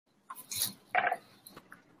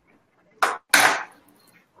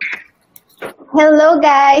Hello,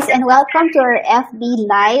 guys, and welcome to our FB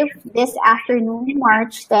Live this afternoon,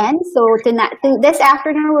 March 10. So tonight, this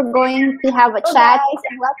afternoon, we're going to have a chat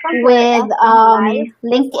with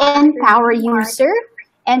LinkedIn Power user,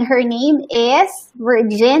 and her name is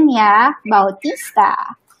Virginia Bautista.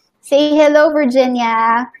 Say hello,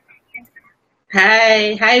 Virginia.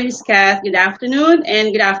 Hi, Miss Kath. Good afternoon,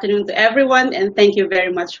 and good afternoon to everyone, and thank you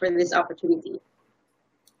very much for this opportunity.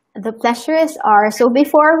 The pleasure is ours. So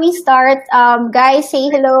before we start, guys, say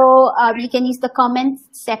hello. You can use the comment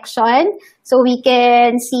section so we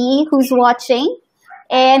can see who's watching.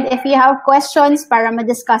 And if you have questions, para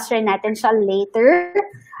ma-discuss rin natin siya later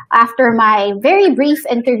after my very brief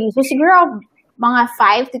interview. So siguro mga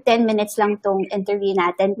 5 to 10 minutes lang tong interview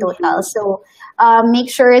natin total. So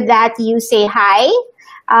make sure that you say hi.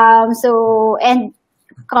 And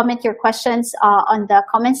comment your questions on the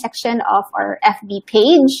comment section of our FB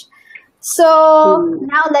page. So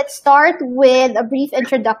now let's start with a brief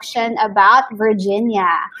introduction about Virginia.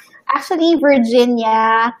 Actually,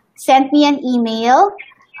 Virginia sent me an email,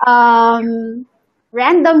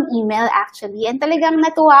 random email actually, and talagang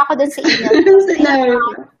natuwa ako dun sa email.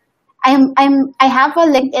 I have a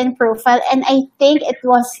LinkedIn profile, and I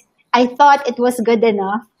thought it was good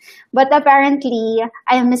enough. But apparently,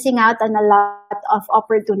 I'm missing out on a lot of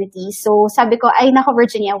opportunities. So sabi ko, ay nako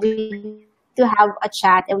Virginia, we need to have a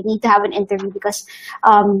chat and we need to have an interview because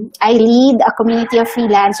I lead a community of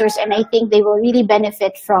freelancers and I think they will really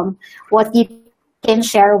benefit from what you can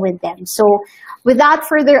share with them. So without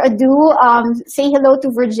further ado, say hello to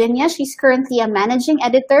Virginia. She's currently a managing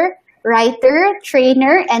editor, writer,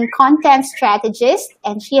 trainer, and content strategist,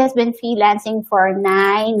 and she has been freelancing for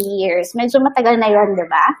 9 years. Medyo matagal na yun, di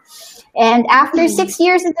ba? And after 6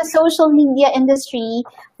 years in the social media industry,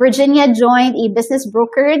 Virginia joined a business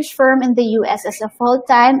brokerage firm in the US as a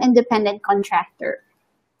full-time independent contractor.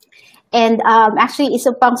 And actually,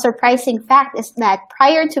 isa pang surprising fact is that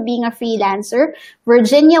prior to being a freelancer,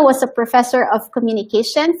 Virginia was a professor of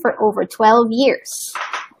communication for over 12 years.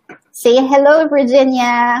 Say hello,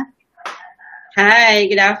 Virginia. Hi,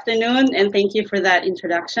 good afternoon, and thank you for that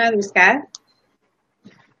introduction, Ms. Kath.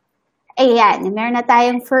 Ayan, meron na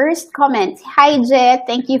tayong first comment. Hi, Jet.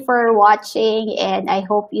 Thank you for watching, and I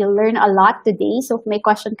hope you learn a lot today. So if may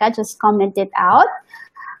question ka, just comment it out.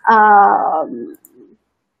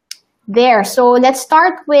 There. So let's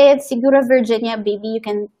start with siguro, Virginia. Maybe you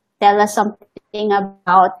can tell us something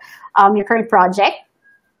about your current project.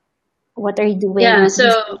 What are you doing?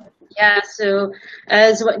 So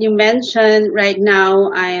as what you mentioned, right now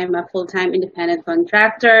I am a full-time independent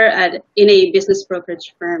contractor in a business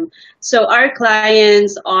brokerage firm. So our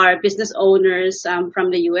clients are business owners from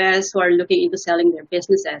the US who are looking into selling their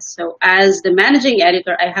businesses. So as the managing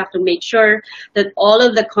editor, I have to make sure that all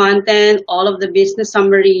of the content, all of the business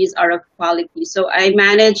summaries are of quality. So I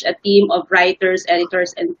manage a team of writers,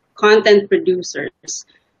 editors, and content producers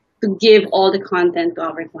to give all the content to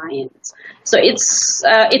our clients. So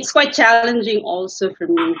it's quite challenging also for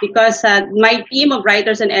me because my team of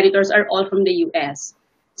writers and editors are all from the US.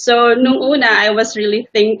 So nung una, I was really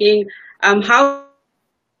thinking how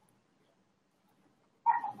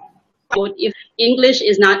if English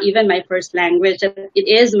is not even my first language, it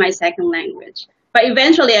is my second language. But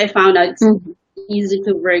eventually I found out it's easy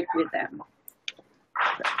to work with them.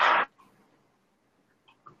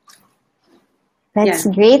 That's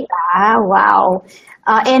great. Wow.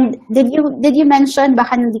 And did you mention,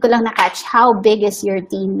 baka hindi ko lang na-catch, how big is your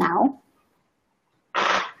team now?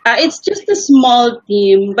 It's just a small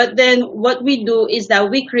team, but then what we do is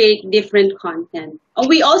that we create different content.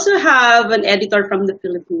 We also have an editor from the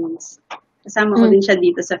Philippines. Kasama ko din siya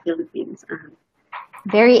dito sa Philippines.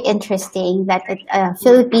 Very interesting that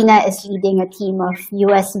Filipina is leading a team of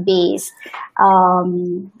US-based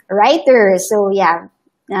writers. So yeah,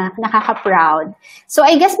 nakaka-proud. So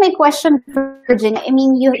I guess my question for Virginia, I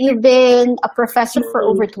mean, you've been a professor for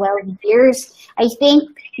over 12 years. I think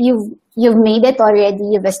you've made it already.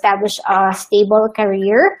 You've established a stable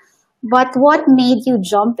career. But what made you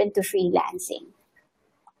jump into freelancing?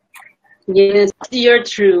 Yes, you're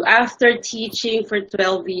true. After teaching for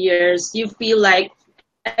 12 years,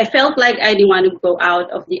 I felt like I didn't want to go out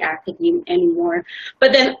of the academe anymore.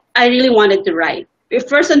 But then I really wanted to write.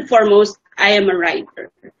 First and foremost, I am a writer.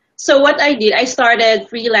 So what I did, I started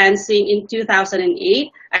freelancing in 2008.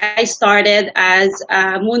 I started as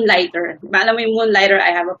a moonlighter. Alam mo yung moonlighter,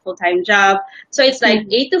 I have a full-time job. So it's like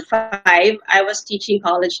 8 to 5, I was teaching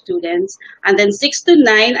college students. And then 6 to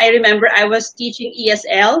 9, I remember I was teaching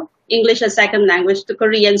ESL, English as Second Language, to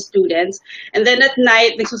Korean students. And then at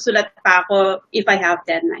night, nagsusulat pa ako if I have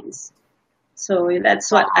deadlines. So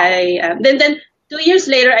that's what then 2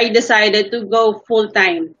 years later, I decided to go full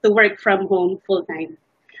time, to work from home full time.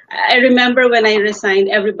 I remember when I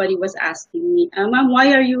resigned, everybody was asking me, "Ma'am,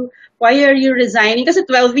 why are you resigning?" Kasi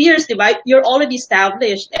 12 years, di ba? You're already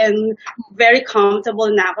established and very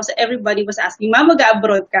comfortable na ako. So everybody was asking, "Ma'am,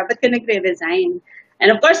 mag-abroad ka? Ba't ka nagre-resign?"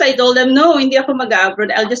 And of course, I told them, "No, hindi ako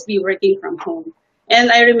mag-abroad. I'll just be working from home." And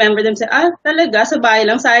I remember them saying, talaga, sa bahay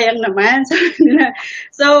lang, sayang naman. Sabi nila.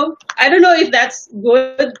 So, I don't know if that's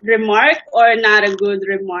good remark or not a good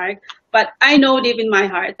remark, but I know deep in my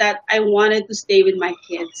heart that I wanted to stay with my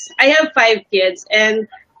kids. I have 5 kids, and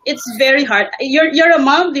it's very hard. You're a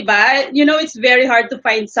mom, di ba? You know, it's very hard to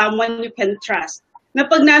find someone you can trust. Na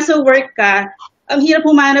pag nasa work ka, ang hirap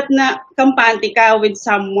humanap na kampante ka with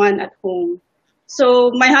someone at home.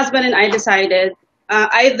 So my husband and I decided,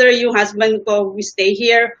 either yung husband ko, we stay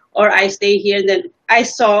here, or I stay here. Then I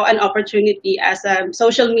saw an opportunity as a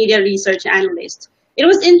social media research analyst. It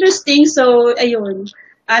was interesting, so ayun.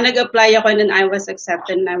 Nag-apply ako and then I was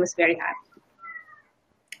accepted and I was very happy.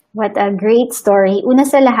 What a great story. Una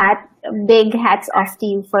sa lahat, big hats off to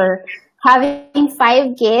you for having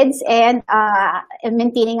 5 kids and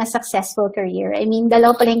maintaining a successful career. I mean,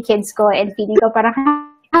 dalawa pa lang kids ko and feeling ko parang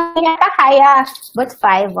kaya. But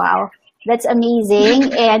 5, wow. That's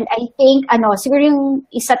amazing. And I think, siguro yung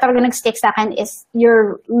isa talaga nag-stick sa akin is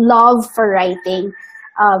your love for writing.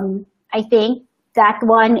 I think that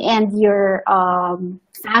one and your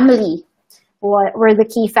family were the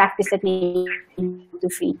key factors that made you to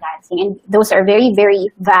freelancing. And those are very,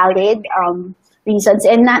 very valid reasons.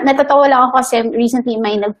 And natatawa lang ako kasi recently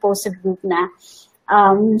may nag-post sa group na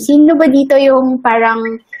sino ba dito yung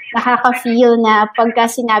parang nakaka-feel na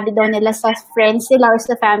pagka sinabi daw nila sa friends nila or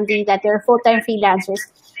sa family that they're full-time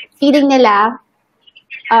freelancers, feeling nila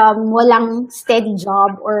walang steady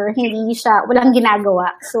job or walang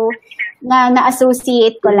ginagawa. So,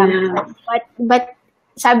 na-associate ko lang. But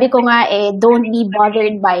sabi ko nga don't be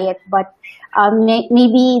bothered by it. But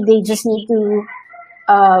maybe they just need to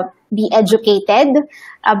be educated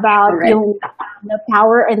about the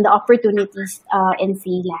power and the opportunities in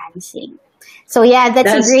freelancing. So yeah,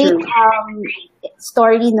 that's a great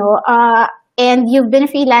story, no? And you've been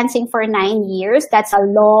freelancing for 9 years. That's a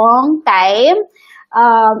long time.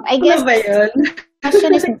 I guess the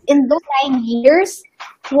question is, in those 9 years,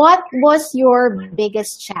 what was your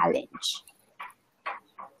biggest challenge?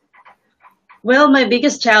 Well, my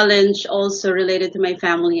biggest challenge also related to my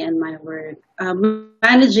family and my work,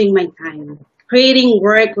 managing my time, creating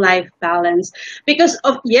work-life balance. Because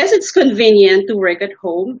yes, it's convenient to work at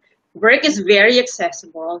home. Work is very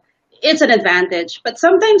accessible. It's an advantage, but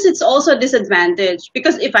sometimes it's also a disadvantage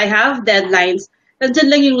because if I have deadlines, nandiyan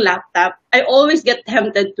lang yung laptop, I always get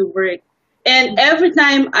tempted to work. And every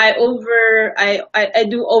time I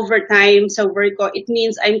do overtime sa work ko, it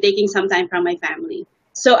means I'm taking some time from my family.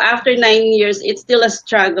 So after 9 years, it's still a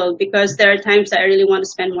struggle because there are times that I really want to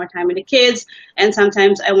spend more time with the kids, and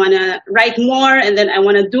sometimes I want to write more, and then I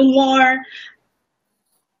want to do more.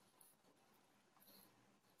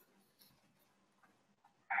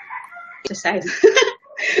 Exercise.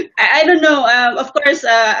 I don't know. Of course,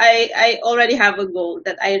 I already have a goal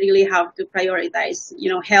that I really have to prioritize,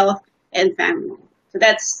 health and family. So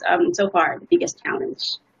that's so far the biggest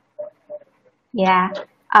challenge. Yeah.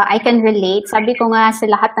 I can relate. Sabi ko nga sa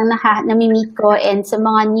lahat ng nami-meet ko and sa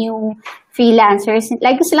mga new freelancers,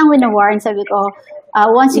 like ko silang winawarn, sabi ko,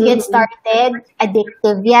 once you get started,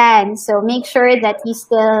 addictive yan. So make sure that you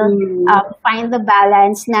still find the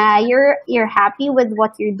balance na you're happy with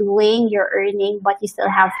what you're doing, you're earning, but you still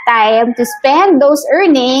have time to spend those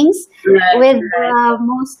earnings with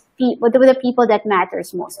with the people that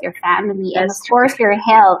matters most, your family, and of course your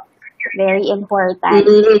health. Very important.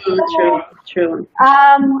 True.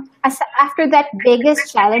 After that biggest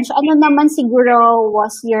challenge, ano naman siguro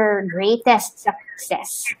was your greatest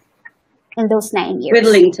success in those 9 years? With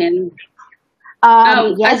LinkedIn.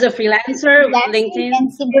 Yes, as a freelancer, with LinkedIn. And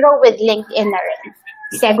siguro with LinkedIn na rin.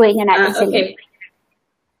 Segue na natin sa LinkedIn.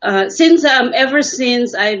 Ever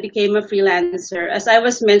since I became a freelancer, as I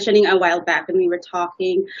was mentioning a while back when we were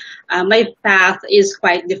talking, my path is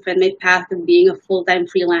quite different. My path of being a full-time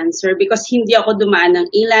freelancer, because hindi ako dumaan ng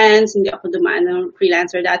Elance, hindi ako dumaan ng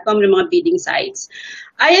freelancer.com, ng mga bidding sites.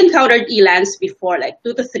 I encountered Elance before, like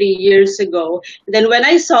 2 to 3 years ago. Then when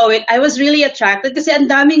I saw it, I was really attracted kasi ang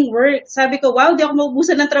daming work. Sabi ko, wow, di ako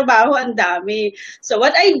maubusan ng trabaho, ang dami. So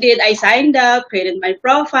what I did, I signed up, created my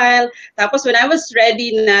profile. Tapos when I was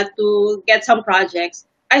ready na to get some projects,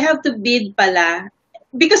 I have to bid pala.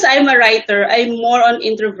 Because I'm a writer, I'm more on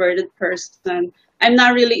introverted person. I'm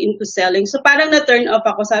not really into selling. So parang na-turn off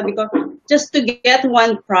ako. Sabi ko, just to get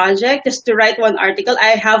one project, just to write one article,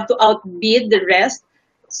 I have to outbid the rest.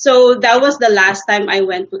 So that was the last time I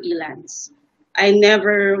went to Elance. I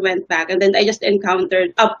never went back. And then I just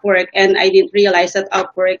encountered Upwork, and I didn't realize that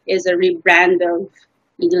Upwork is a rebrand of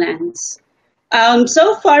Elance.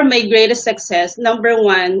 So far, my greatest success, number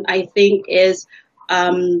one, I think, is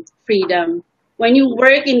freedom. When you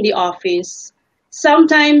work in the office,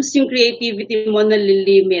 sometimes yung creativity mo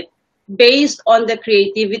nalilimit based on the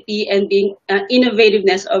creativity and the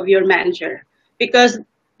innovativeness of your manager. Because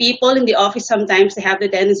people in the office sometimes they have the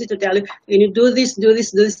tendency to tell you, when you do this, do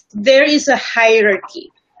this, do this. There is a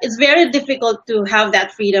hierarchy. It's very difficult to have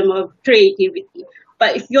that freedom of creativity.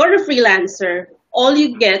 But if you're a freelancer, all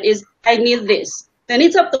you get is, I need this. Then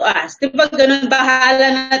it's up to us. Diba ganun,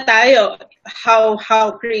 bahala na tayo how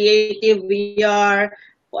creative we are,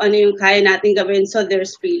 kung ano yung kaya natin gawin. So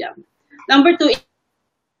there's freedom. Number two,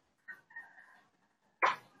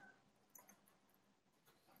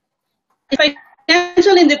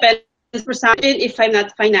 financial independence for some. If I'm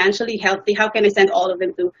not financially healthy, how can I send all of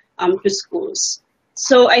them to schools?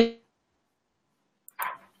 So I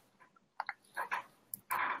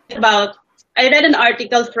read an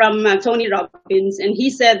article from Tony Robbins, and he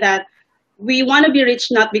said that we want to be rich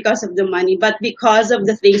not because of the money, but because of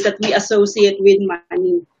the things that we associate with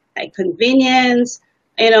money, like convenience.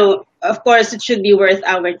 Of course, it should be worth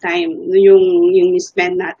our time, yung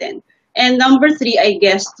spend natin. And number three, I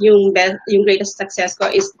guess, yung greatest success ko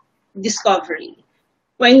is discovery.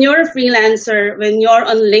 When you're a freelancer, when you're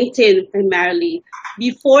on LinkedIn primarily,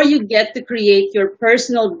 before you get to create your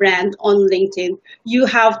personal brand on LinkedIn, you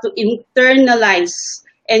have to internalize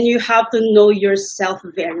and you have to know yourself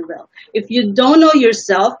very well. If you don't know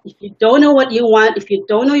yourself, if you don't know what you want, if you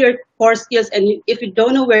don't know your core skills, and if you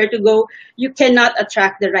don't know where to go, you cannot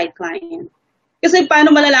attract the right client. Kasi paano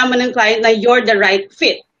malalaman ng client na you're the right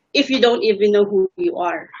fit if you don't even know who you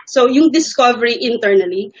are? So yung discovery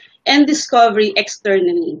internally and discovery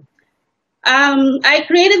externally. I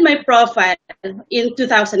created my profile in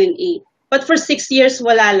 2008. But for 6 years,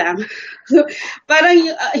 wala lang.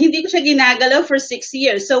 Parang hindi ko siya ginagalaw for 6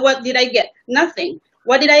 years. So what did I get? Nothing.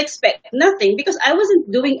 What did I expect? Nothing, because I wasn't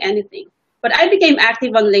doing anything. But I became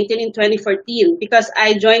active on LinkedIn in 2014 because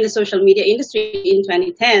I joined the social media industry in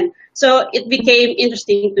 2010. So it became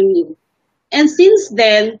interesting to me. And since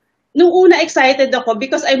then, nung una excited ako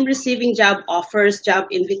because I'm receiving job offers, job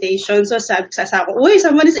invitations. So sabi ko, uy,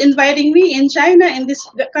 someone is inviting me in China, in this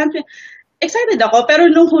country. Excited ako, pero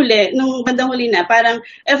nung bandang huli na, parang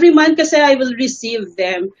every month kasi I will receive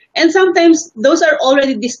them. And sometimes, those are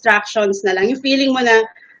already distractions na lang. Yung feeling mo na,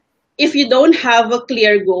 if you don't have a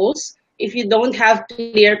clear goals, if you don't have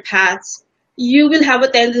clear paths, you will have a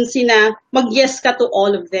tendency na mag-yes ka to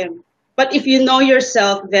all of them. But if you know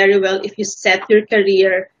yourself very well, if you set your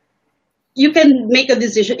career, you can make a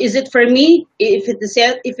decision. Is it for me? If it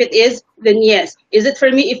is, then yes. Is it for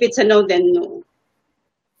me? If it's a no, then no.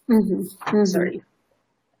 Mm-hmm. Mm-hmm. Sorry.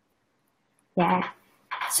 Yeah.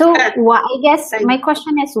 So I guess my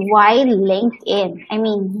question is, why LinkedIn? I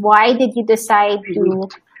mean, why did you decide to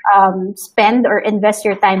spend or invest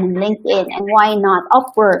your time in LinkedIn, and why not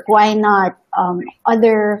Upwork? Why not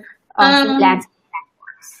other freelance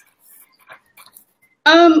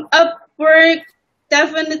platforms? Upwork,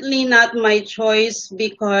 definitely not my choice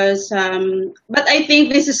because, but I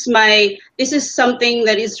think this is something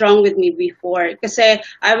that is wrong with me before. Kasi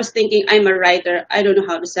I was thinking, I'm a writer. I don't know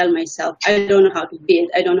how to sell myself. I don't know how to bid.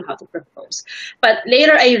 I don't know how to propose. But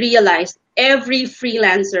later I realized every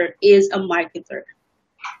freelancer is a marketer.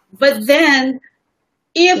 But then,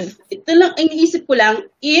 if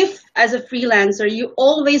as a freelancer, you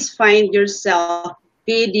always find yourself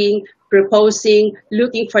bidding, proposing,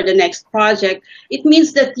 looking for the next project, it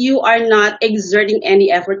means that you are not exerting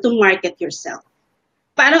any effort to market yourself.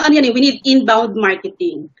 Parang we need inbound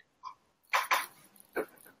marketing.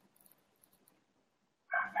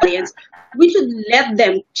 We should let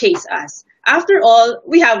them chase us. After all,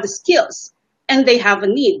 we have the skills and they have a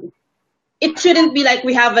need. It shouldn't be like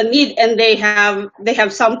we have a need and they have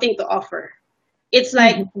something to offer. It's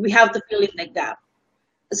like we have to fill in the gap.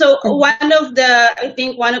 So one of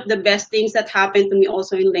the best things that happened to me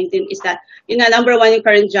also in LinkedIn is that number one yung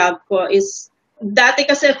current job ko is dati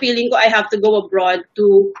kasi feeling ko I have to go abroad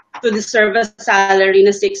to deserve a salary na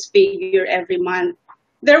 6-figure every month.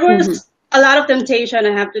 There was a lot of temptation,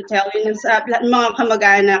 I have to tell you, sa mga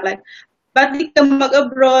kamag-anak, like, ba't di ka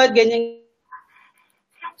mag-abroad, ganyan.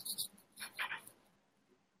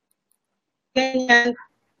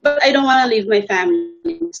 But I don't want to leave my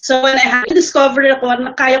family. So when I had to discover ako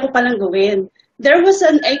na kaya ko palang gawin, there was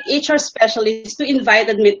an HR specialist who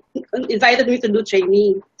invited me to do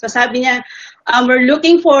training. So sabi niya, we're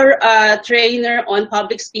looking for a trainer on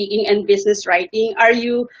public speaking and business writing. Are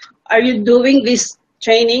you doing these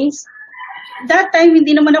trainings? That time,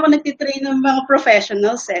 hindi naman ako nagtitrain ng mga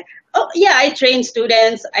professionals eh. Oh, yeah, I train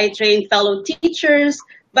students, I train fellow teachers,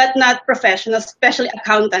 but not professionals, especially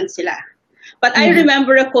accountants sila. But I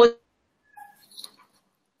remember a quote,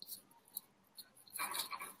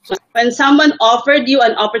 when someone offered you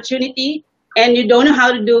an opportunity and you don't know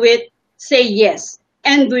how to do it, say yes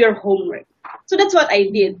and do your homework. So that's what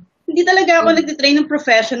I did. Hindi talaga ako nagtitrain ng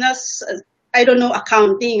professionals. I don't know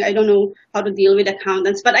accounting. I don't know how to deal with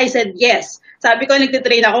accountants. But I said yes. Sabi ko,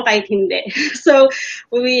 nagtitrain ako kahit hindi. So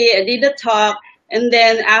we did a talk. And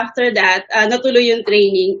then after that, natuloy yung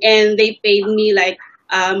training. And they paid me like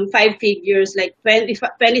 5 figures, like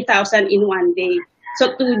 20,000 in one day.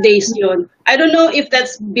 So 2 days yun. I don't know if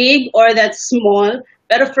that's big or that's small.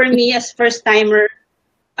 But for me, as first timer,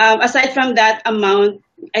 aside from that amount,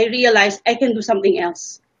 I realized I can do something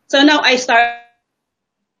else. So now I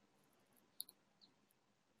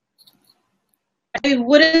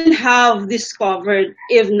wouldn't have discovered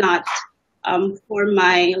if not for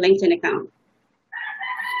my LinkedIn account.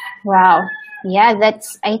 Wow. Yeah,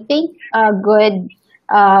 that's, I think, a good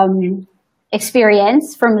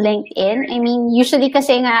experience from LinkedIn. I mean, usually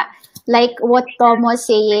kasi nga, like what Tom was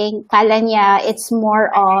saying, kala niya it's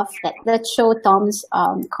more of, let's show Tom's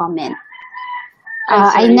comment.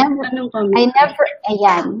 I never,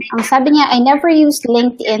 ayan. Ang sabi niya, I never used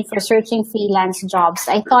LinkedIn for searching freelance jobs.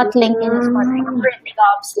 I thought LinkedIn is for corporate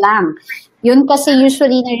jobs lang. Yun kasi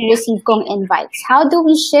usually na-receive kong invites. How do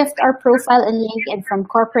we shift our profile in LinkedIn from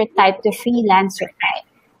corporate type to freelancer type?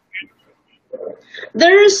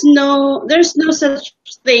 There's no such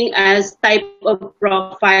thing as type of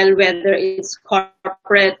profile, whether it's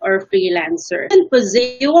corporate or freelancer.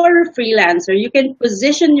 You are a freelancer. You can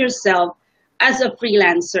position yourself as a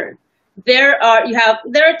freelancer. There are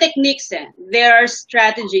techniques, there are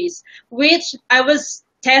strategies, which I was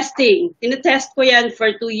testing. Tinetest ko yan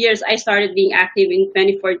for 2 years. I started being active in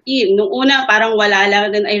 2014. Nung una, parang wala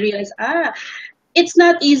lang. Then I realized, it's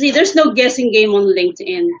not easy. There's no guessing game on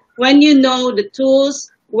LinkedIn. When you know the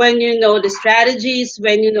tools, when you know the strategies,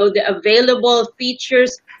 when you know the available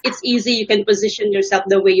features, it's easy. You can position yourself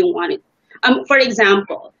the way you want it. For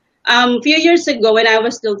example, a few years ago when I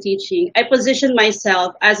was still teaching, I positioned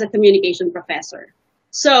myself as a communication professor.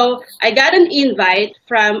 So I got an invite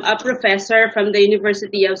from a professor from the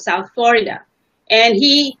University of South Florida. And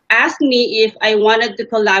he asked me if I wanted to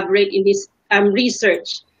collaborate in his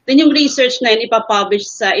research. Then yung research na yun ipapublish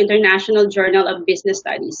sa International Journal of Business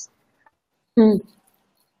Studies.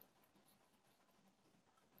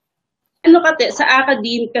 Sa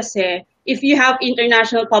academe kasi, if you have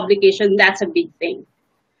international publication, that's a big thing.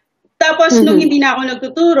 Tapos, nung hindi na ako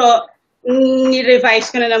nagtuturo, ni-revise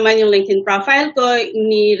ko na naman yung LinkedIn profile ko,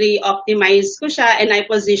 ni-re-optimize ko siya, and I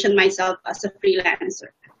position myself as a freelancer.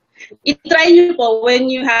 I-try nyo po, when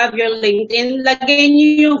you have your LinkedIn, lagay nyo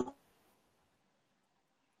yung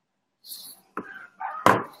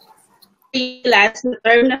freelance, the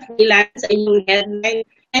term na freelance ay yung headline.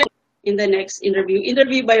 In the next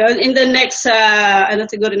interview ba yun? In the next,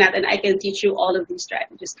 siguro natin, I can teach you all of these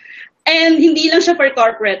strategies. And hindi lang siya for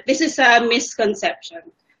corporate. This is a misconception.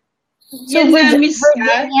 So, Virginia,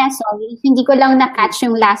 sorry, hindi ko lang na-catch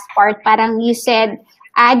yung last part. Parang you said,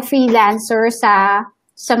 add freelancer sa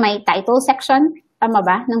may title section. Tama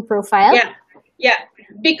ba? Ng profile? Yeah.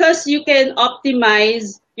 Because you can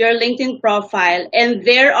optimize your LinkedIn profile, and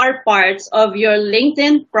there are parts of your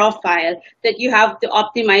LinkedIn profile that you have to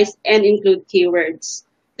optimize and include keywords.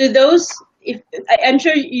 To those, I'm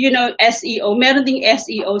sure you know SEO, meron ding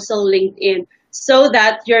SEO sa LinkedIn so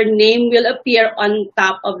that your name will appear on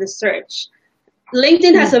top of the search.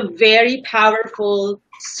 LinkedIn has a very powerful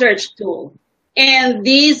search tool, and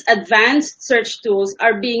these advanced search tools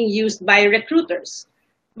are being used by recruiters.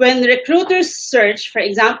 When recruiters search, for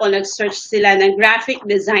example, nag-search sila ng graphic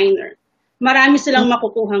designer, marami silang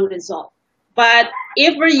makukuhang result. But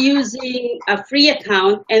if we're using a free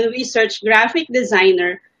account and we search graphic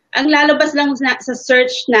designer, ang lalabas lang sa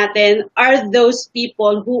search natin are those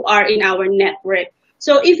people who are in our network.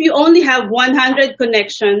 So if you only have 100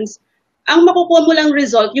 connections, ang makukuha mo lang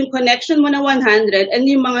result, yung connection mo na 100 and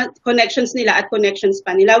yung mga connections nila at connections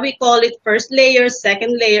pa nila. We call it first layer,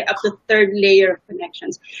 second layer, up to third layer of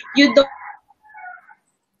connections.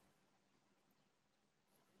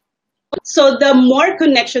 So the more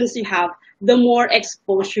connections you have, the more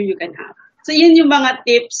exposure you can have. So yun yung mga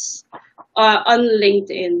tips on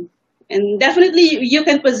LinkedIn. And definitely you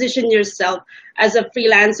can position yourself as a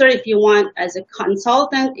freelancer if you want, as a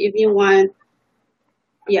consultant if you want,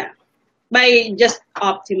 yeah, by just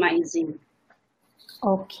optimizing.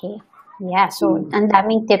 Okay. Yeah, so ang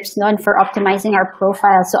daming tips nun for optimizing our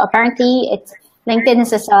profile. So apparently, it's LinkedIn is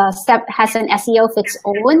a step has an SEO of its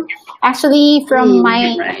own. Actually, from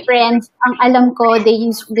my Right. friends, ang alam ko, they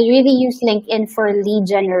really use LinkedIn for lead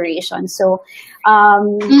generation. So,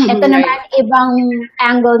 ito naman Right. ibang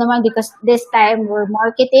angle naman because this time we're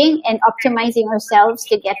marketing and optimizing ourselves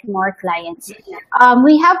to get more clients.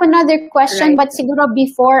 We have another question, Right. but siguro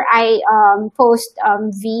before I post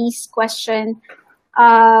V's question,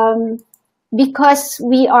 um, because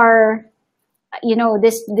we are,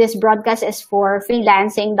 this broadcast is for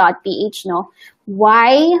freelancing.ph, no?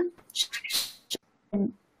 Why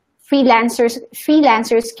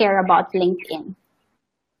freelancers care about LinkedIn?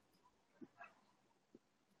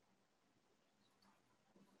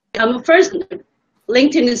 First,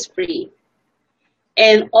 LinkedIn is free.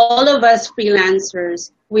 And all of us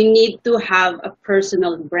freelancers, we need to have a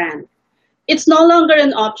personal brand. It's no longer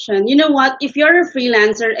an option. You know what? If you're a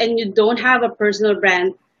freelancer and you don't have a personal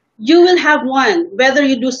brand, you will have one, whether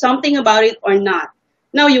you do something about it or not.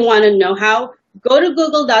 Now you want to know how? Go to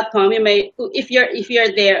google.com. You may, if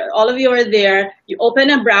you're there, all of you are there, you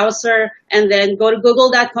open a browser and then go to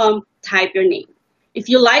google.com, type your name. If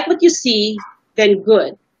you like what you see, then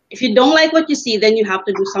good. If you don't like what you see, then you have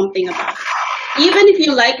to do something about it. Even if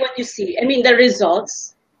you like what you see, I mean the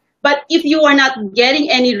results, but if you are not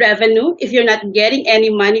getting any revenue, if you're not getting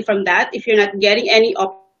any money from that, if you're not getting any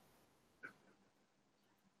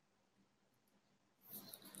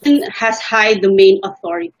has high domain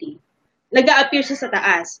authority. Nag-a-appear siya sa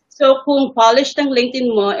taas. So kung polished ang LinkedIn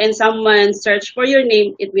mo and someone search for your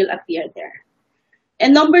name, it will appear there.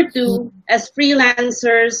 And number two, as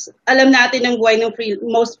freelancers, alam natin ang buhay ng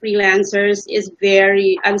most freelancers is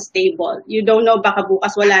very unstable. You don't know, baka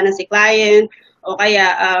bukas wala na si client, o kaya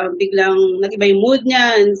biglang nag-iba yung mood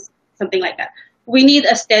niya, and something like that. We need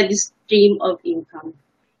a steady stream of income.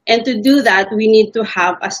 And to do that, we need to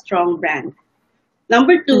have a strong brand.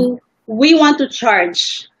 Number two, we want to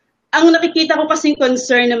charge. Ang nakikita ko kasing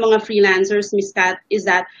concern ng mga freelancers, Ms. Kat, is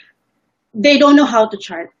that they don't know how to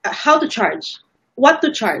charge. What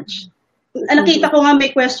to charge. Nakita ko nga may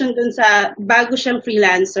question dun sa bago siyang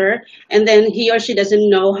freelancer and then he or she doesn't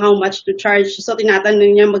know how much to charge. So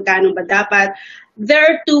tinatanong niya magkano ba dapat. There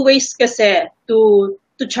are two ways kasi to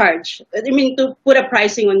charge. I mean, to put a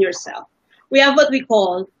pricing on yourself. We have what we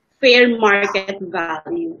call fair market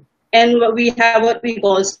value and we have what we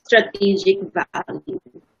call strategic value.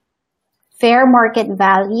 Fair market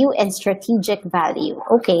value and strategic value.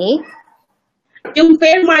 Okay. Yung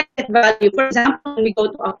fair market value, for example, when we go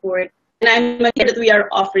to Upwork, and I'm aware that we are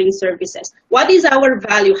offering services. What is our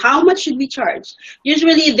value? How much should we charge?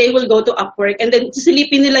 Usually, they will go to Upwork and then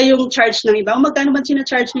sisilipin nila yung charge ng iba. Magkano ba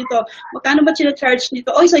sina-charge nito? Magkano ba sina-charge nito?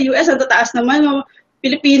 Oy, sa US, ang tataas naman.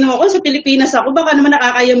 Pilipino ako, sa Pilipinas ako, baka naman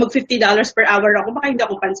nakakaya mag $50 per hour ako, baka hindi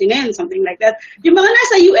ako pansinin, something like that. Yung mga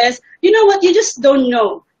nasa US, you know what, you just don't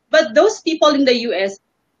know. But those people in the US,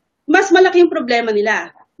 mas malaki yung problema nila.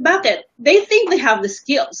 Bakit? They think they have the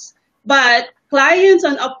skills. But clients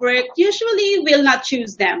on Upwork usually will not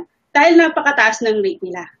choose them dahil napakataas ng rate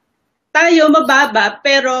nila. Tayo mababa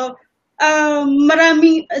pero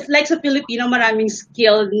maraming, like sa Filipino, maraming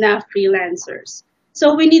skilled na freelancers.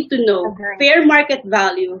 So we need to know fair market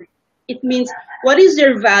value. It means what is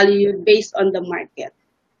your value based on the market.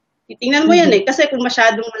 Titingnan mo yan eh. Kasi kung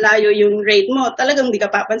masyadong malayo yung rate mo, talagang hindi ka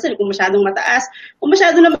papansin. Kung masyadong mataas, kung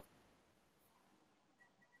masyadong na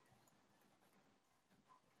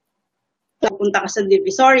pupunta ka sa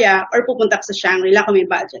Divisoria or pupunta ka sa Shangri-La kung may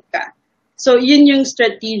budget ka. So, yun yung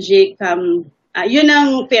strategic, yun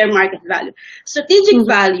ang fair market value. Strategic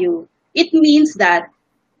value, it means that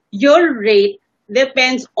your rate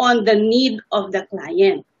depends on the need of the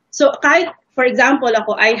client. So, kahit, for example,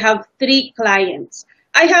 ako, I have 3 clients.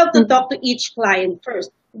 I have to talk to each client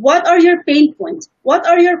first. What are your pain points? What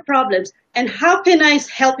are your problems? And how can I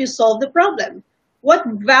help you solve the problem? What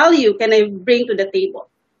value can I bring to the table?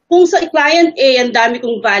 Kung sa client A, ang dami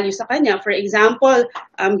kong value sa kanya. For example,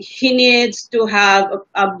 he needs to have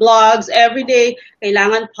blogs every day.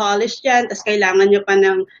 Kailangan polished yan. Tapos kailangan nyo pa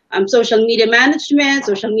ng social media management,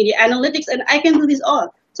 social media analytics, and I can do this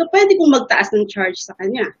all. So, pwede kong magtaas ng charge sa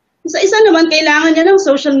kanya. Sa isa naman, kailangan niya ng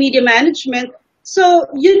social media management. So,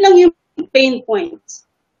 yun lang yung pain points.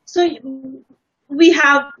 So, we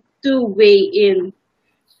have to weigh in.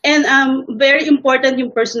 And very important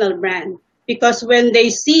yung personal brand. Because when they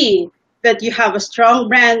see that you have a strong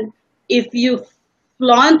brand, if you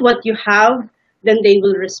flaunt what you have, then they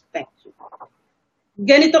will respect you.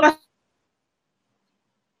 ganito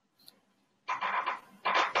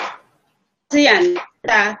kasi yan.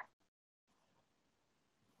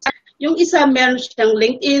 Yung isa, meron siyang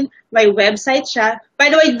LinkedIn, may website siya. By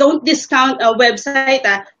the way, don't discount a website.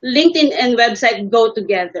 LinkedIn and website go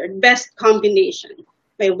together. Best combination.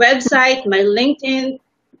 May website, may LinkedIn,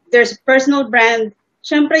 there's personal brand.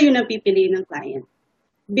 Siyempre, yun ang pipili ng client.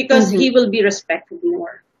 Because he will be respected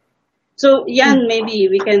more. So, yan, maybe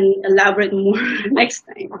we can elaborate more next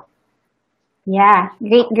time. Yeah,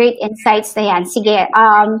 great insights na yan. Sige,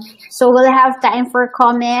 so we'll have time for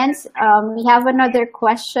comments. We have another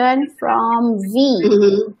question from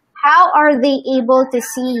V. How are they able to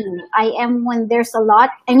see when there's a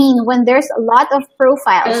lot, when there's a lot of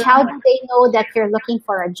profiles, how do they know that you're looking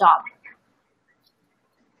for a job?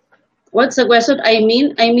 What's the question? I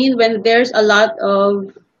mean when there's a lot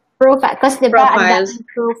of profile, because diba ang daming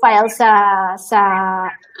profile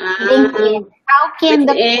sa LinkedIn. How can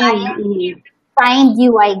the client find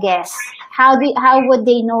you, I guess? How would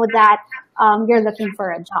they know that you're looking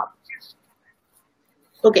for a job?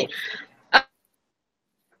 Okay.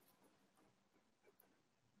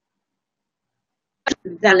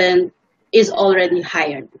 Talent is already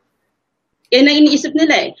hired. Yan ang iniisip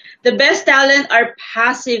nila eh. The best talent are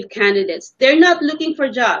passive candidates. They're not looking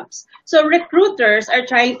for jobs. So recruiters are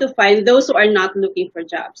trying to find those who are not looking for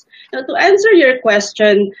jobs. Now, to answer your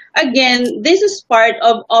question, again, this is part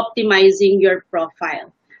of optimizing your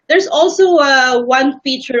profile. There's also one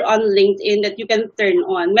feature on LinkedIn that you can turn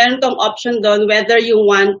on. Meron tong option doon whether you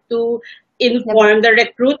want to inform the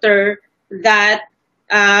recruiter that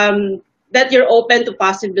that you're open to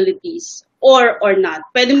possibilities or not.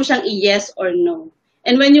 Pwede mo siyang i-yes or no.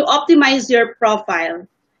 And when you optimize your profile,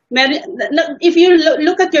 if you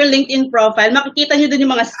look at your LinkedIn profile, makikita nyo dun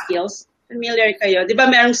yung mga skills. Familiar kayo. Di ba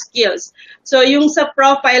merong skills? So yung sa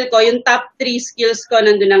profile ko, yung top 3 skills ko,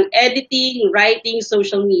 nandun ang editing, writing,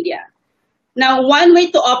 social media. Now, one way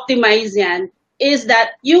to optimize yan is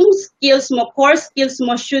that yung skills mo, core skills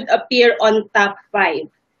mo should appear on top 5.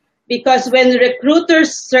 Because when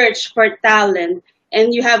recruiters search for talent,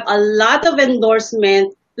 and you have a lot of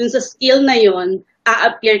endorsement dun sa skill na yon,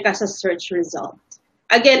 a-appear ka sa search result.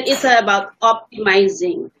 Again, it's about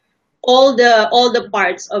optimizing all the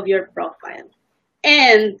parts of your profile.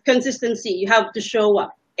 And consistency, you have to show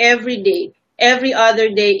up every day, every other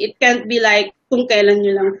day. It can't be like kung kailan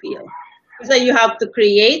nyo lang feel. So you have to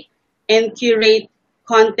create and curate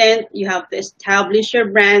content. You have to establish your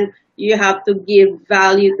brand. You have to give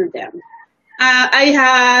value to them. I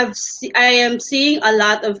am seeing a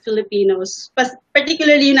lot of Filipinos,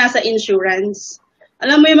 particularly yung nasa insurance.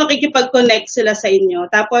 Alam mo yung makikipag-connect sila sa inyo,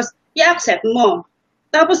 tapos i-accept mo.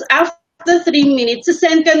 Tapos after 3 minutes,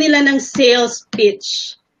 send ka nila ng sales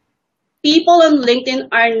pitch. People on LinkedIn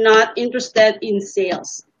are not interested in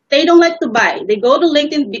sales. They don't like to buy. They go to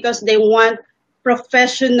LinkedIn because they want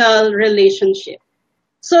professional relationship.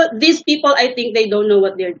 So these people, I think they don't know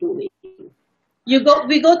what they're doing. We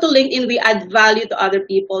go to LinkedIn, we add value to other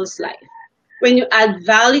people's life. When you add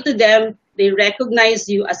value to them, they recognize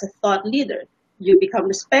you as a thought leader. You become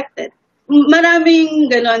respected. Maraming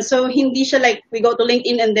ganon. So hindi siya like we go to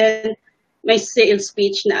LinkedIn and then may sales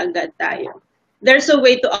speech na agad tayo. There's a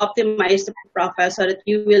way to optimize the profile so that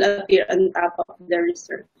you will appear on top of the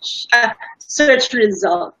search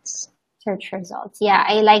results. Search results. Yeah,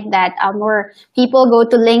 I like that. Where people go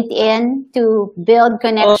to LinkedIn to build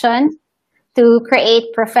connections, to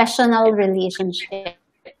create professional relationship.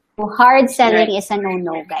 Hard selling is a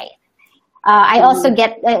no-no, guys. I also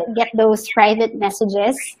get those private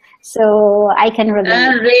messages, so I can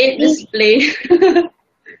relate. Rate display.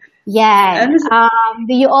 Yeah.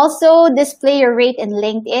 Do you also display your rate in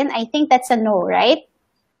LinkedIn? I think that's a no, right?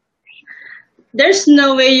 There's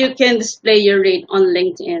no way you can display your rate on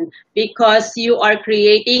LinkedIn because you are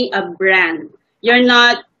creating a brand. You're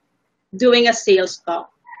not doing a sales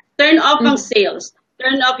talk. Turn off ang sales.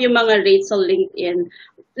 Turn off yung mga rates on LinkedIn.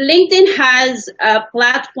 LinkedIn has a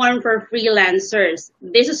platform for freelancers.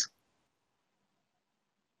 This is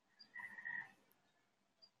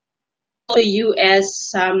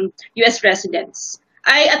US residents.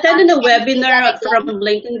 I attended a webinar from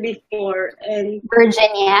LinkedIn before. And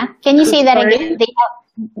Virginia, can you say that again? They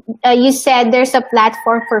have, you said there's a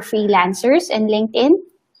platform for freelancers in LinkedIn?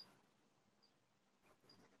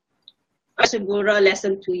 Siguro less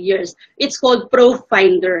than 2 years. It's called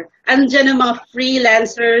ProFinder. Andiyan ang mga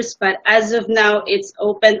freelancers, but as of now, it's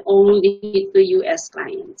open only to US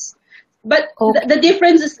clients. But the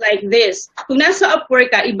difference is like this. Kung nasa Upwork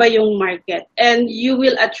ka, iba yung market and you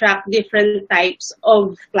will attract different types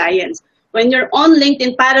of clients. When you're on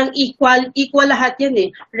LinkedIn, parang equal lahat yan eh,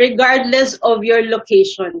 regardless of your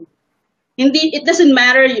location. Hindi, it doesn't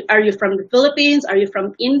matter, are you from the Philippines, are you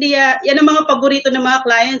from India? Yan ang mga paborito ng mga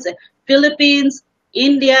clients eh. Philippines,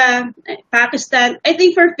 India, Pakistan. I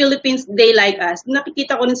think for Philippines, they like us.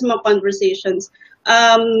 Nakikita ko rin sa mga conversations.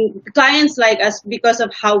 Clients like us because of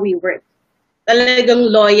how we work. Talagang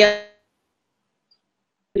loyal.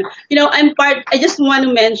 I just want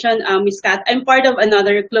to mention, Miss Kat, I'm part of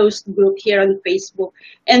another closed group here on Facebook.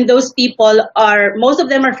 And those people most of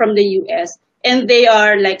them are from the US. And they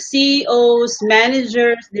are like CEOs,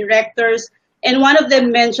 managers, directors. And one of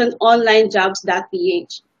them mentioned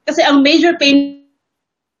onlinejobs.ph. Kasi ang major pain,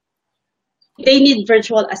 they need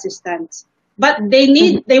virtual assistants. But they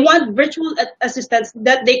want virtual assistants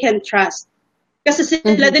that they can trust. Kasi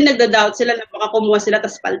sila din nagda-doubt sila na baka kumuha sila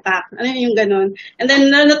tas palpak. Ano yung ganun? And then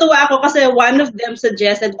natuwa ako kasi one of them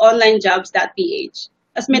suggested onlinejobs.ph.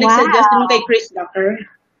 As may nag-suggest din kay Chris Ducker.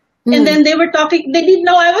 And then they were talking, they didn't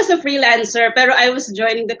know I was a freelancer, pero I was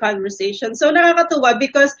joining the conversation. So nakakatuwa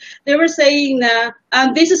because they were saying na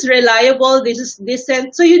this is reliable, this is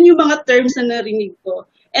decent. So yun yung mga terms na narinig ko.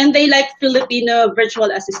 And they like Filipino virtual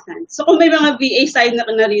assistants. So kung may mga VA side na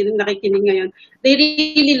nakikinig ngayon, they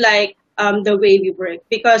really like the way we work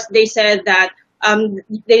because they said that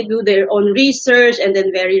they do their own research and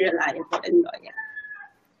then very reliable and loyal.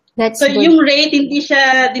 That's so good. Yung rate hindi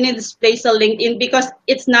siya dinidisplay sa LinkedIn because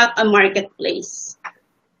it's not a marketplace.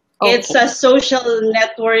 Okay. It's a social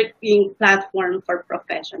networking platform for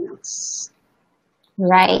professionals.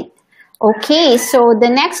 Right. Okay, so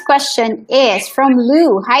the next question is from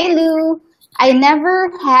Lou. Hi, Lou. I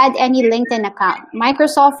never had any LinkedIn account.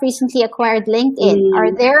 Microsoft recently acquired LinkedIn.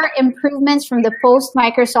 Are there improvements from the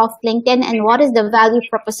post-Microsoft LinkedIn, and what is the value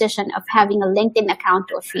proposition of having a LinkedIn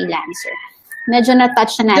account to a freelancer? Medyo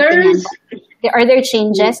na-touch na natin yan. Are there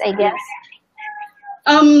changes, I guess?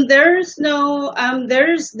 There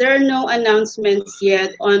are no announcements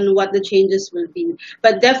yet on what the changes will be.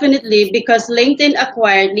 But definitely, because LinkedIn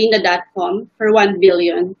acquired Lina.com for 1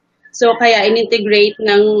 billion. So kaya in-integrate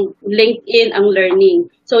ng LinkedIn ang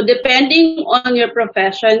learning. So depending on your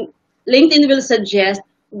profession, LinkedIn will suggest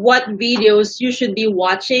what videos you should be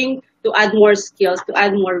watching to add more skills, to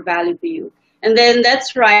add more value to you. And then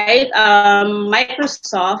that's right,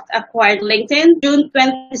 Microsoft acquired LinkedIn June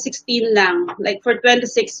 2016 lang, like for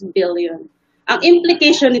 26 billion. Ang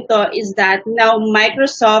implication nito is that now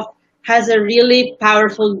Microsoft has a really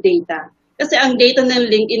powerful data. Kasi ang data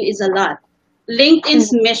ng LinkedIn is a lot.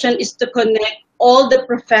 LinkedIn's mission is to connect all the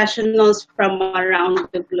professionals from around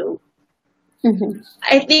the globe.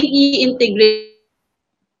 I think i-integrate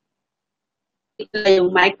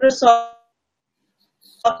yung Microsoft.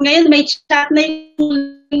 Ngayon may chat na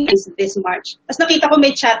yung this March. As nakita ko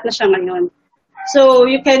may chat na siya ngayon. So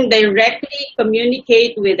you can directly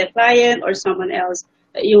communicate with a client or someone else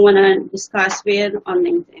that you want to discuss with on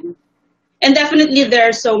LinkedIn. And definitely there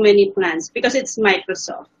are so many plans because it's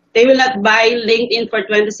Microsoft. They will not buy LinkedIn for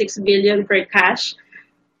 26 billion for cash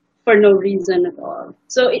for no reason at all.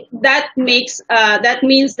 So that means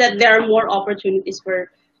that there are more opportunities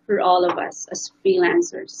for all of us as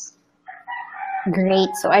freelancers. Great.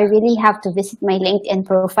 So I really have to visit my LinkedIn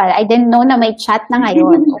profile. I didn't know na may chat na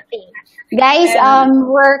ngayon. Okay. Guys,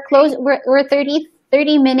 we're close. We're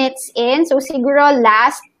 30 minutes in. So siguro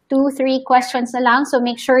last 2-3 questions na lang. So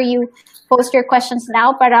make sure you post your questions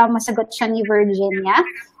now para masagot siya ni Virginia.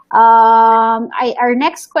 Our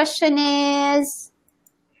next question is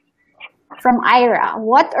from Ira.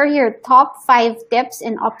 What are your top 5 tips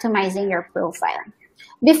in optimizing your profile?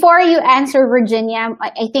 Before you answer, Virginia,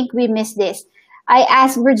 I think we missed this. I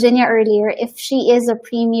asked Virginia earlier if she is a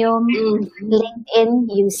premium LinkedIn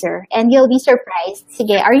user, and you'll be surprised.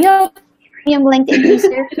 Sige, are you a premium LinkedIn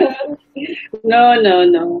user?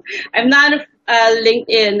 No. I'm not a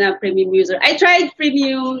LinkedIn premium user. I tried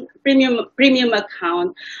premium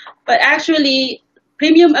account, but actually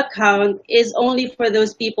premium account is only for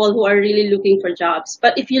those people who are really looking for jobs.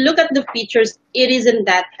 But if you look at the features, it isn't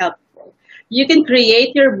that helpful. You can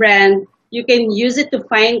create your brand. You can use it to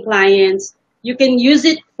find clients. You can use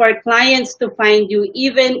it for clients to find you,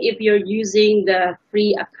 even if you're using the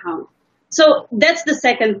free account. So that's the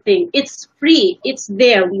second thing. It's free. It's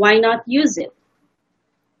there. Why not use it?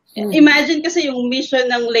 Imagine kasi yung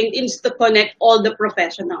mission ng LinkedIn is to connect all the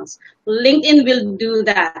professionals. LinkedIn will do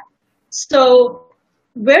that. So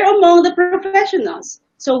we're among the professionals.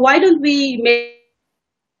 So why don't we make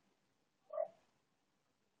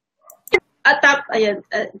a top, ayan,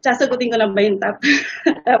 sasagutin ko na ba yung top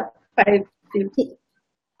 5 tips?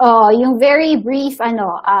 Yung very brief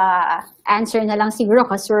answer na lang siguro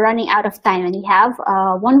because we're running out of time and we have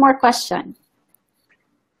one more question.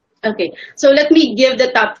 Okay, so let me give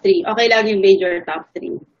the top three. Okay lang yung major top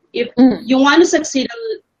three. If you want to succeed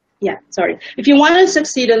on, if you want to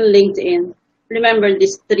succeed on LinkedIn, remember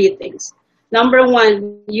these three things. Number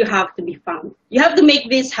one, you have to be found. You have to make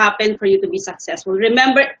this happen for you to be successful.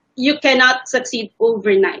 Remember, you cannot succeed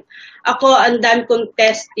overnight. Ako, ang dami kong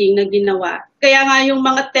testing na ginawa. Kaya nga yung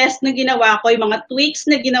mga test na ginawa ko, yung mga tweaks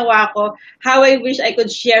na ginawa ko, how I wish I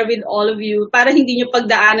could share with all of you para hindi nyo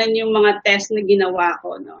pagdaanan yung mga test na ginawa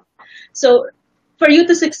ko. No? So, for you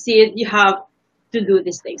to succeed, you have to do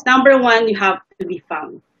these things. Number one, you have to be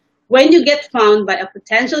found. When you get found by a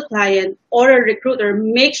potential client or a recruiter,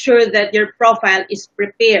 make sure that your profile is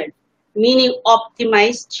prepared, meaning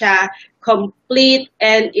optimized siya, complete,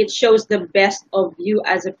 and it shows the best of you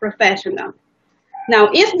as a professional. Now,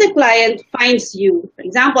 if the client finds you, for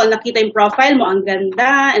example, nakita yung profile mo, ang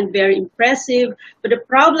ganda and very impressive, but the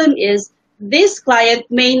problem is, this client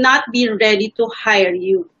may not be ready to hire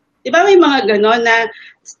you. Diba may mga gano'n na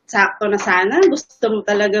sakto na sana, gusto mo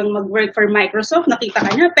talagang mag-work for Microsoft, nakita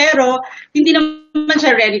ka niya, pero hindi naman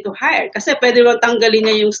siya ready to hire kasi pwede mo tanggalin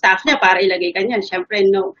niya yung staff niya para ilagay ka niya. Siyempre,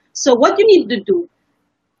 no. So what you need to do,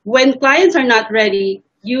 when clients are not ready,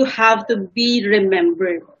 you have to be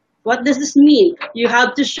remembered. What does this mean? You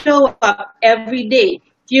have to show up every day,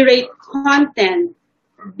 curate content,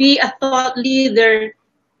 be a thought leader,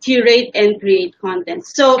 curate and create content.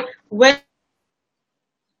 So when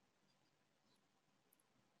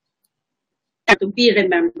to be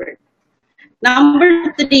remembered. Number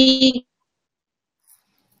three,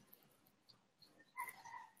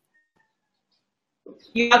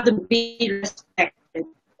 you have to be respected.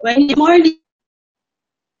 When you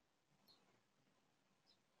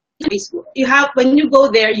go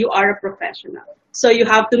there, you are a professional. So you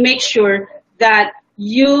have to make sure that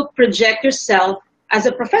you project yourself as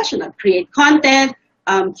a professional, create content,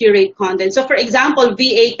 curate content. So for example,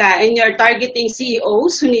 VA ka and you're targeting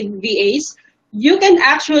CEOs who need VAs, you can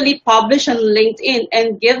actually publish on LinkedIn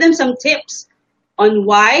and give them some tips on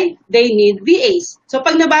why they need VAs. So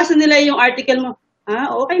pag nabasa nila yung article mo,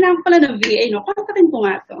 okay lang pala ng VA, no? Kontakin ko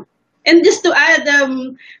nga to. And just to add,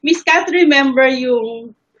 Miss Kat, remember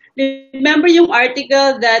yung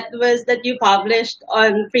article that you published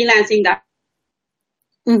on freelancing.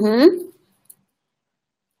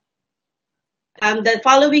 The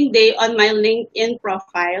following day on my LinkedIn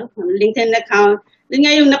profile, LinkedIn account, yun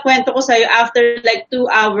nga yung nakwento ko sa'yo, after like 2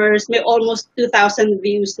 hours, may almost 2,000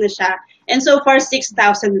 views na siya. And so far, 6,000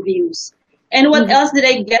 views. And what else did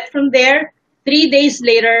I get from there? 3 days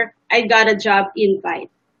later, I got a job invite.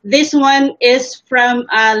 This one is from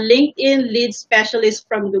a LinkedIn lead specialist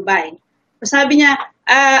from Dubai. So sabi niya,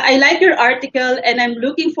 I like your article and I'm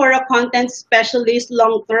looking for a content specialist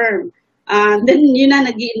long term. Then yun na,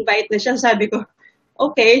 nag-i-invite na siya. Sabi ko,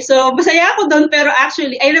 okay, so masaya ako doon, pero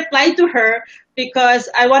actually, I replied to her because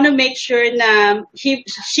I want to make sure na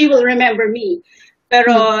she will remember me.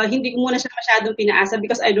 Pero hindi ko muna siya masyadong pinaasa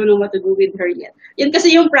because I don't know what to do with her yet. Yan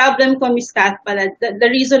kasi yung problem ko, Miss Kat, pala. The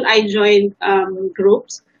reason I joined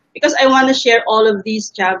groups, because I want to share all of these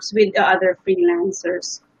jobs with the other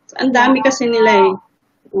freelancers. So, ang dami kasi nila eh.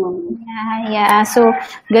 Yeah. So,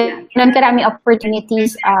 ganun karami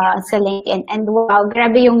opportunities sa LinkedIn. And wow,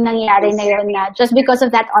 grabe yung nangyari na yun na just because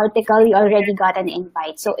of that article, you already got an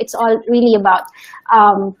invite. So, it's all really about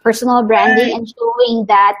personal branding and showing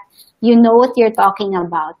that you know what you're talking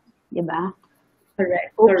about. Diba?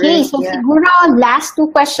 Correct. Okay, so siguro last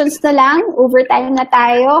 2 questions na lang. Overtime na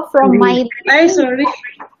tayo from my... sorry.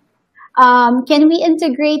 Can we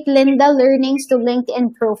integrate Linda learnings to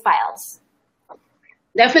LinkedIn profiles?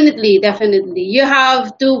 Definitely. You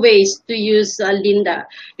have 2 ways to use Linda.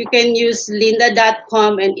 You can use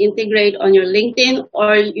lynda.com and integrate on your LinkedIn,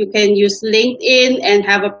 or you can use LinkedIn and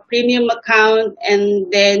have a premium account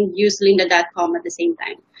and then use lynda.com at the same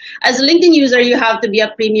time. As a LinkedIn user, you have to be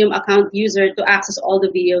a premium account user to access all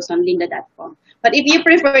the videos on lynda.com. But if you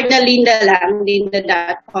prefer na Linda lang,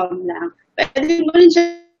 lynda.com lang, pwede mo rin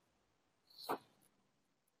siya.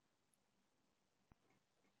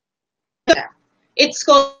 It's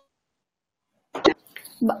called...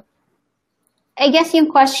 I guess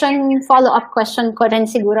yung follow-up question ko rin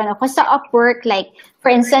siguro na, kasi sa Upwork, like,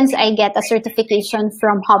 for instance, I get a certification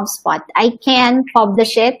from HubSpot. I can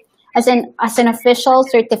publish it as an official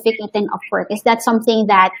certificate in Upwork. Is that something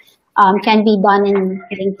that can be done in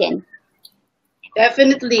LinkedIn?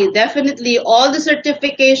 Definitely. All the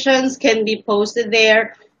certifications can be posted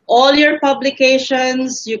there. All your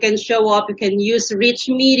publications, you can show up. You can use rich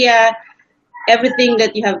media. everything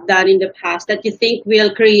that you have done in the past that you think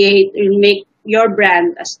will create or make your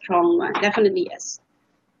brand a strong one. Definitely yes.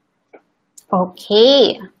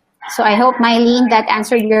 Okay. So I hope, Mylene, that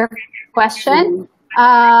answered your question.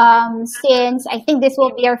 Mm-hmm. Since I think this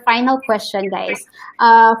will be our final question, guys.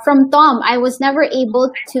 From Tom, I was never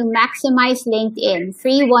able to maximize LinkedIn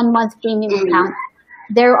free 1 month premium account.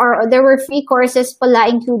 There were free courses pala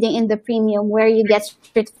including in the premium where you get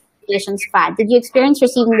certifications pa. Did you experience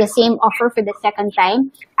receiving the same offer for the second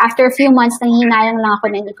time? After a few months, nanghinayang lang ako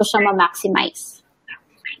na hindi ko siya ma-maximize.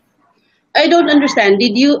 I don't understand.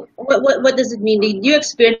 Did you what does it mean? Did you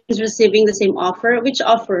experience receiving the same offer? Which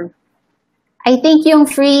offer? I think yung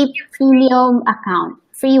free premium account.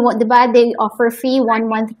 Free, di ba, they offer free 1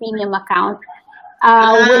 month premium account.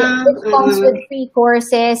 Which comes with free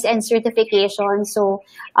courses and certifications. So,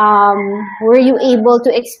 were you able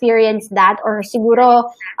to experience that? Or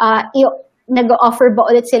siguro, nag-offer ba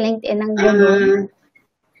ulit si LinkedIn ng ganun?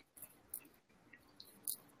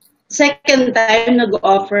 Second time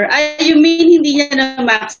nag-offer. You mean hindi niya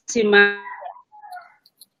na-maximize?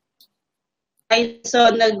 So,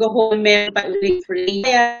 nag-home meron pa ulit free.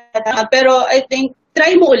 Pero I think,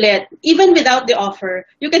 try mo ulit. Even without the offer,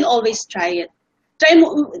 you can always try it.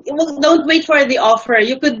 Don't wait for the offer.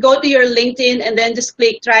 You could go to your LinkedIn and then just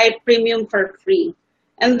click try premium for free.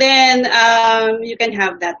 And then you can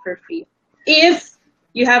have that for free. If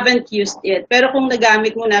you haven't used it. Pero kung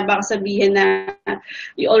nagamit mo na, baka sabihin na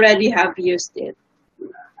you already have used it.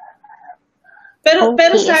 Pero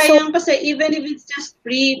sayang kasi even if it's just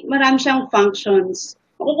free, marami siyang functions.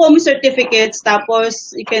 Makukuha mo certificates,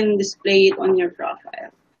 tapos you can display it on your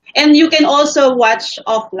profile. And you can also watch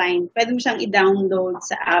offline. Pwede mo siyang i-download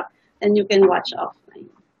sa app and you can watch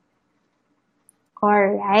offline.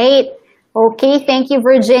 Alright. Okay, thank you,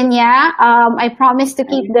 Virginia. I promise to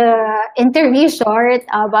keep the interview short,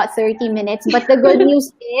 about 30 minutes. But the good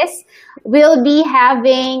news is we'll be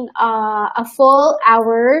having a full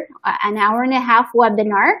hour, an hour and a half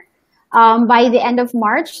webinar by the end of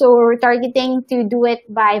March. So we're targeting to do it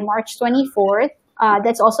by March 24th.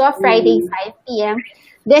 That's also a Friday, 5 p.m.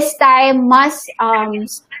 This time, mas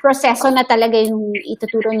proseso na talaga yung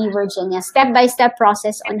ituturo ni Virginia. Step-by-step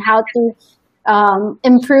process on how to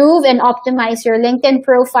improve and optimize your LinkedIn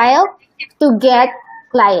profile to get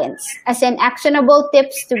clients, as in actionable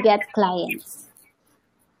tips to get clients.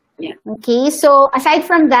 Yeah. Okay, so aside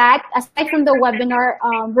from that, aside from the webinar,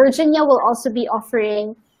 Virginia will also be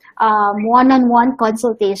offering one-on-one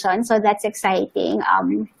consultation, so that's exciting.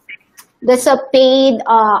 That's a paid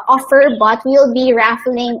offer, but we'll be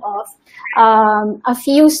raffling off a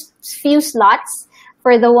few slots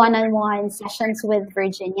for the one-on-one sessions with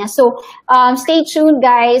Virginia. So stay tuned,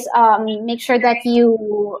 guys. Make sure that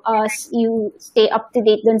you stay up to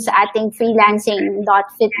date dun sa ating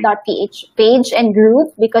freelancing.fit.ph page and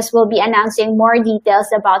group, because we'll be announcing more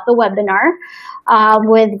details about the webinar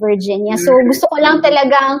with Virginia. So gusto ko lang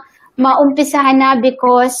talagang maumpisahan na,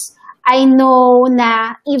 because I know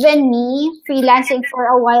na even me, freelancing for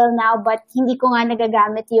a while now, but hindi ko nga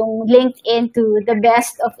nagagamit yung LinkedIn to the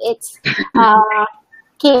best of its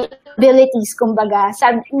capabilities, kumbaga.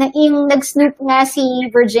 Yung nag-snoop nga si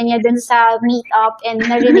Virginia dun sa meetup and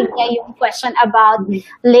narinig niya yung question about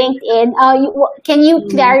LinkedIn. Can you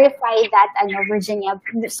clarify that, Virginia,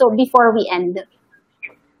 so before we end?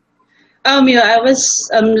 I was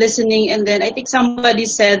listening, and then I think somebody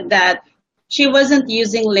said that she wasn't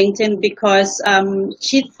using LinkedIn because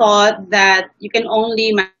she thought that you can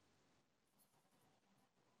only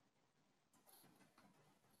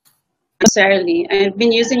necessarily. I've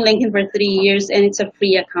been using LinkedIn for 3 years and it's a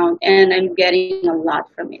free account and I'm getting a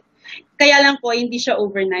lot from it. Kaya lang po, hindi siya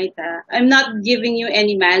overnight. I'm not giving you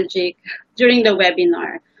any magic during the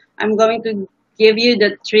webinar. I'm going to give you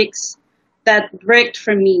the tricks that worked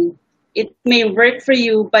for me. It may work for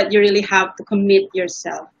you, but you really have to commit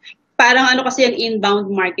yourself. Parang kasi an inbound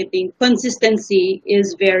marketing, consistency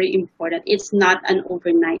is very important. It's not an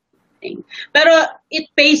overnight thing. Pero it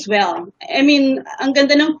pays well. I mean, ang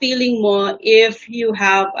ganda ng feeling mo if you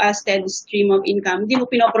have a steady stream of income. Hindi mo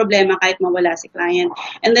pinoproblema kahit mawala si client.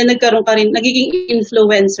 And then nagkaroon ka rin, nagiging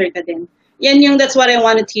influencer ka din. That's what I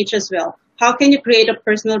want to teach as well. How can you create a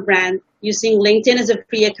personal brand using LinkedIn as a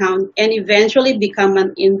free account and eventually become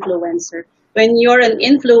an influencer? When you're an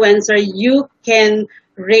influencer, you can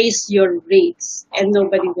raise your rates and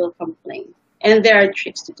nobody will complain. And there are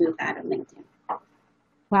tricks to do that on LinkedIn.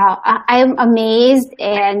 Wow, I'm amazed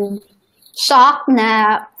and shocked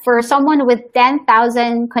na for someone with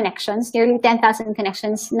 10,000 connections, nearly 10,000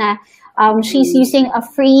 connections, na she's using a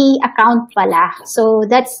free account pala. So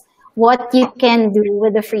that's what you can do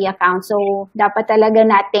with the free account. So, dapat talaga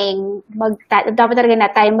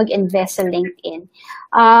tayo mag-invest sa LinkedIn.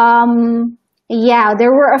 Yeah,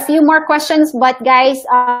 there were a few more questions, but guys,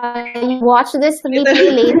 you watch this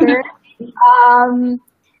replay later.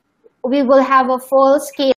 We will have a full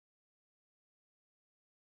scale.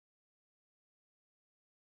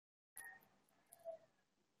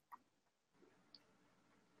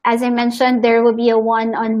 As I mentioned, there will be a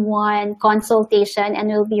one-on-one consultation and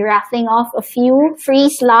we'll be raffling off a few free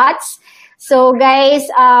slots. So guys,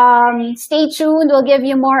 stay tuned. We'll give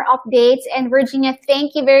you more updates. And Virginia,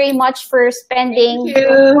 thank you very much for spending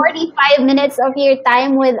 45 minutes of your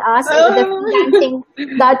time with us in the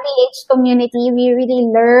freelancing.ph community. We really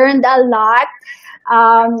learned a lot.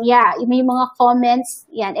 Yeah, may mga comments.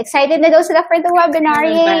 Yan. Excited na daw sila for the webinar.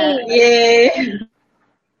 Yay! Yay!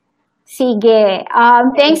 Sige.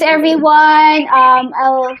 Thanks everyone.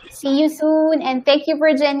 I'll see you soon. And thank you,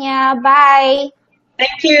 Virginia. Bye.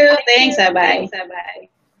 Thank you. Thanks. Bye. Bye.